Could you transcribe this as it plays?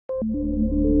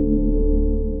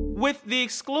With the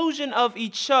exclusion of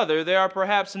each other, there are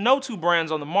perhaps no two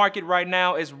brands on the market right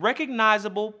now as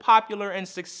recognizable, popular, and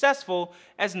successful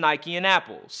as Nike and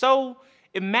Apple. So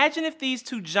imagine if these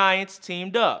two giants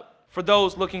teamed up. For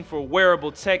those looking for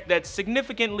wearable tech that's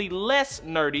significantly less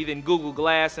nerdy than Google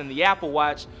Glass and the Apple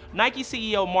Watch, Nike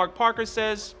CEO Mark Parker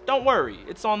says, don't worry,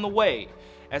 it's on the way,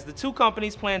 as the two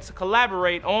companies plan to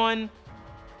collaborate on,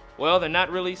 well, they're not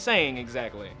really saying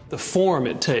exactly. The form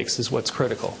it takes is what's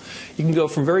critical. You can go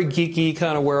from very geeky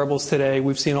kind of wearables today,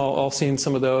 we've seen all seen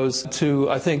some of those, to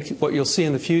I think what you'll see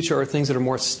in the future are things that are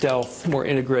more stealth, more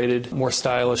integrated, more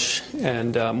stylish,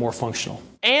 and more functional.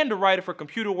 And a writer for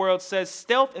Computer World says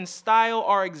stealth and style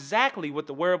are exactly what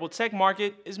the wearable tech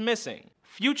market is missing.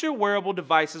 Future wearable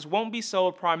devices won't be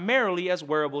sold primarily as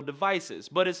wearable devices,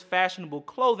 but as fashionable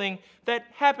clothing that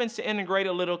happens to integrate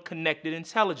a little connected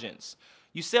intelligence.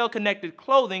 You sell connected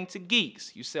clothing to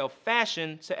geeks, you sell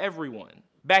fashion to everyone.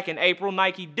 Back in April,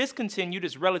 Nike discontinued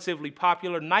its relatively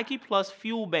popular Nike Plus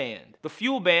Fuel Band. The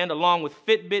Fuel Band, along with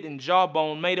Fitbit and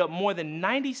Jawbone, made up more than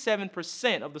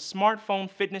 97% of the smartphone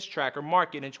fitness tracker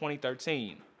market in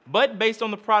 2013. But based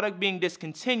on the product being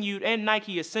discontinued and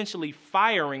Nike essentially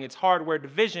firing its hardware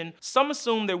division, some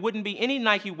assume there wouldn't be any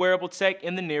Nike wearable tech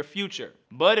in the near future.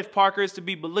 But if Parker is to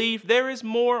be believed, there is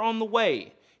more on the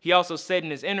way. He also said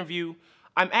in his interview,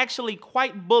 "I'm actually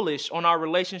quite bullish on our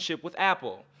relationship with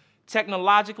Apple.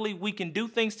 Technologically, we can do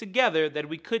things together that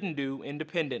we couldn't do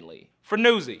independently." For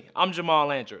Newsy, I'm Jamal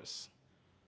Andrus.